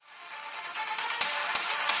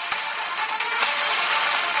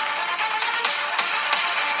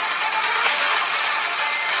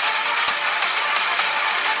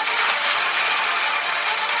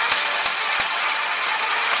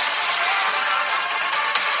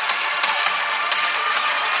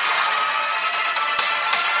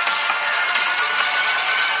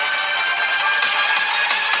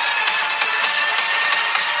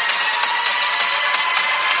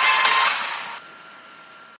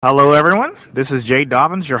Hello, everyone. This is Jay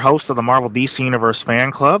Dobbins, your host of the Marvel DC Universe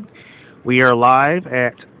Fan Club. We are live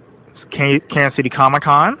at Kansas City Comic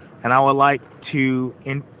Con, and I would like to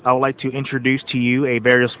introduce to you a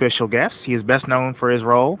very special guest. He is best known for his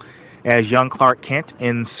role as young Clark Kent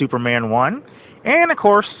in Superman 1, and of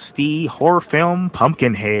course, the horror film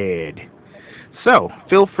Pumpkinhead. So,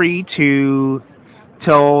 feel free to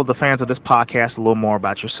tell the fans of this podcast a little more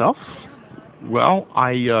about yourself. Well,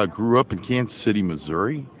 I grew up in Kansas City,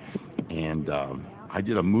 Missouri, and I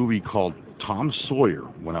did a movie called Tom Sawyer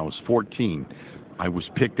when I was 14. I was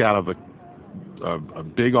picked out of a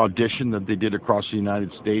big audition that they did across the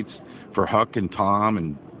United States for Huck and Tom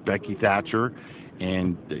and Becky Thatcher,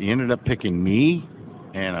 and they ended up picking me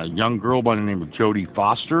and a young girl by the name of Jodie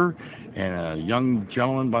Foster and a young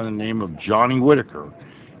gentleman by the name of Johnny Whitaker.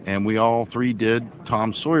 And we all three did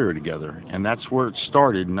Tom Sawyer together, and that's where it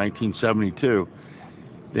started in 1972.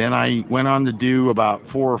 Then I went on to do about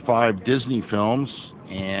 4 or 5 Disney films,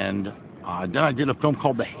 and then I did a film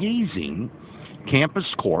called The Hazing, Campus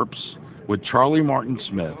Corpse, with Charlie Martin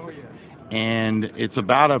Smith. And it's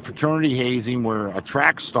about a fraternity hazing where a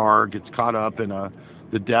track star gets caught up in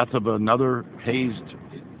the death of another hazed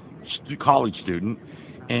college student.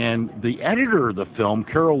 And the editor of the film,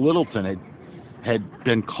 Carol Littleton, had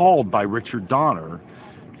been called by Richard Donner.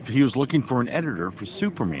 He was looking for an editor for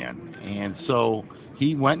Superman. And so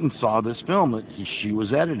he went and saw this film that she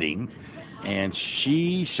was editing, and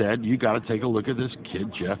she said, "You got to take a look at this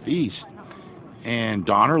kid, Jeff East." And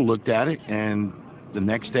Donner looked at it, and the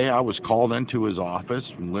next day I was called into his office,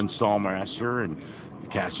 from Lynn Stallmaster and the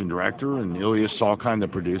casting director and Ilya Salkind, the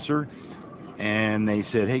producer, and they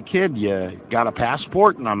said, "Hey kid, you got a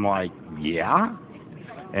passport?" And I'm like, "Yeah."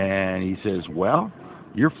 And he says, "Well,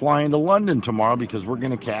 you're flying to London tomorrow because we're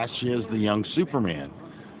going to cast you as the young Superman."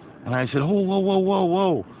 And I said, "Oh, whoa, whoa, whoa,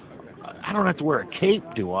 whoa. I don't have to wear a cape,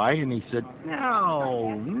 do I?" And he said,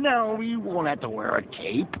 No, you won't have to wear a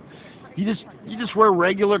cape. You just wear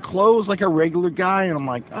regular clothes like a regular guy." And I'm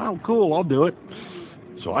like, "Oh, cool, I'll do it."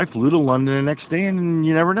 So I flew to London the next day, and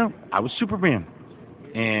you never know, I was Superman.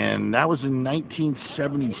 And that was in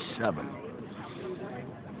 1977.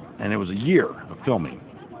 And it was a year of filming.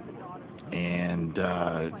 And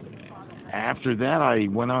after that, I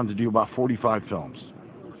went on to do about 45 films.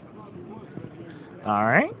 All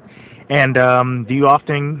right. And do you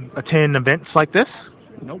often attend events like this?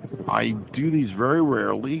 Nope. I do these very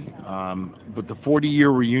rarely, but the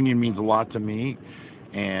 40-year reunion means a lot to me,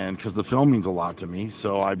 and because the film means a lot to me,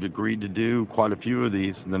 so I've agreed to do quite a few of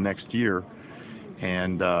these in the next year.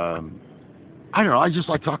 And I don't know, I just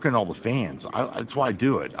like talking to all the fans. That's why I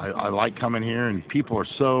do it. I like coming here, and people are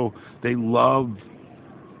they love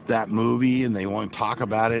that movie, and they want to talk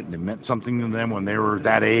about it, and it meant something to them when they were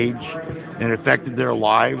that age, and it affected their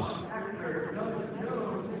lives.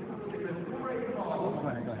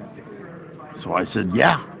 So I said,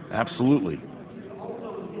 yeah, absolutely.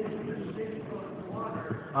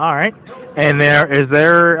 All right. And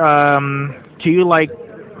can you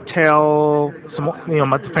tell some,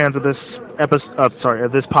 the fans of this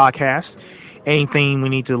of this podcast, anything we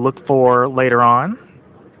need to look for later on,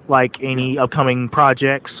 like any upcoming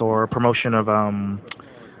projects or promotion of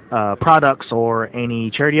products or any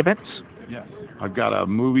charity events? Yeah, I've got a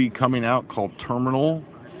movie coming out called Terminal,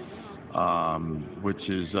 which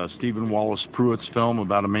is Stephen Wallace Pruitt's film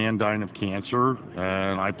about a man dying of cancer,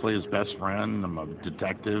 and I play his best friend. I'm a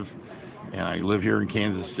detective, and I live here in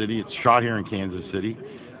Kansas City. It's shot here in Kansas City.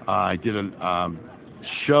 I did a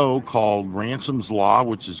show called Ransom's Law,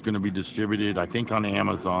 which is going to be distributed, I think, on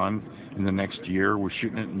Amazon in the next year. We're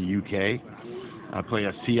shooting it in the UK. I play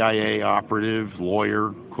a CIA operative,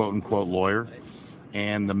 lawyer, quote-unquote lawyer,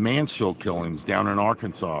 and the Mansfield killings down in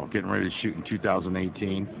Arkansas, getting ready to shoot in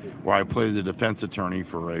 2018, where I play the defense attorney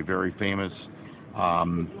for a very famous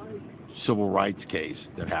civil rights case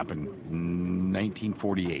that happened in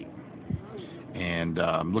 1948. And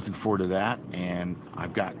I'm looking forward to that. And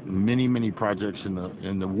I've got many, many projects in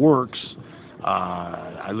the works.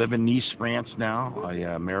 I live in Nice, France now.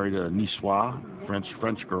 I married a Niçoise,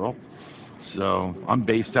 French girl. So I'm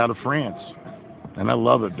based out of France, and I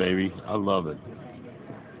love it, baby. I love it.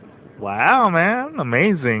 Wow, man,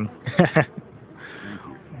 amazing.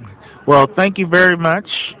 Well, thank you very much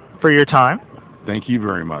for your time. Thank you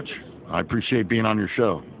very much. I appreciate being on your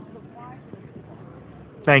show.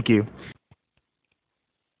 Thank you.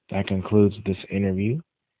 That concludes this interview.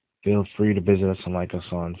 Feel free to visit us and like us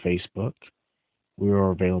on Facebook. We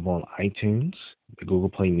are available on iTunes, the Google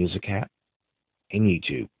Play Music app, and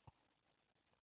YouTube.